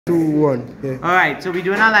2, 1. Yeah. Alright, so we're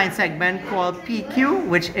doing a line segment called PQ,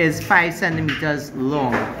 which is 5 centimeters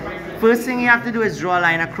long. First thing you have to do is draw a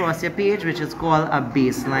line across your page, which is called a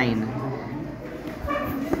baseline.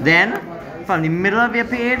 Then, from the middle of your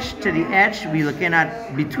page to the edge, we're looking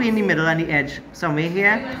at between the middle and the edge. Somewhere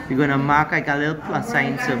here, we're going to mark like a little plus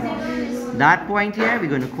sign. So that point here, we're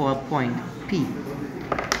going to call point P.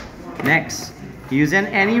 Next, using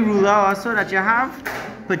any ruler also that you have,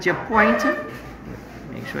 put your point.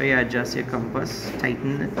 Make sure you adjust your compass,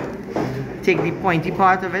 tighten it. Take the pointy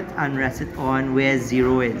part of it and rest it on where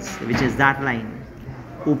 0 is, which is that line.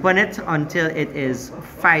 Open it until it is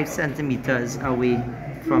 5 centimeters away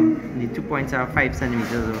from, the 2 points are 5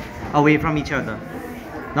 centimeters away from each other.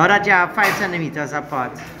 Now that you have 5 centimeters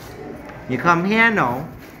apart, you come here now,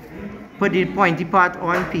 put the pointy part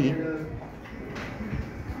on P,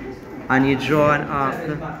 and you draw an arc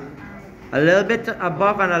a little bit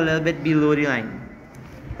above and a little bit below the line.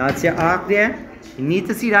 That's your arc there. You need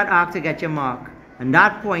to see that arc to get your mark. And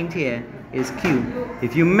that point here is Q.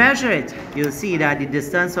 If you measure it, you'll see that the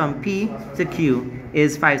distance from P to Q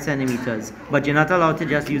is 5 centimeters. But you're not allowed to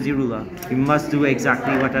just use the ruler. You must do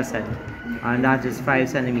exactly what I said. And that is 5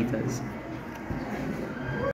 centimeters.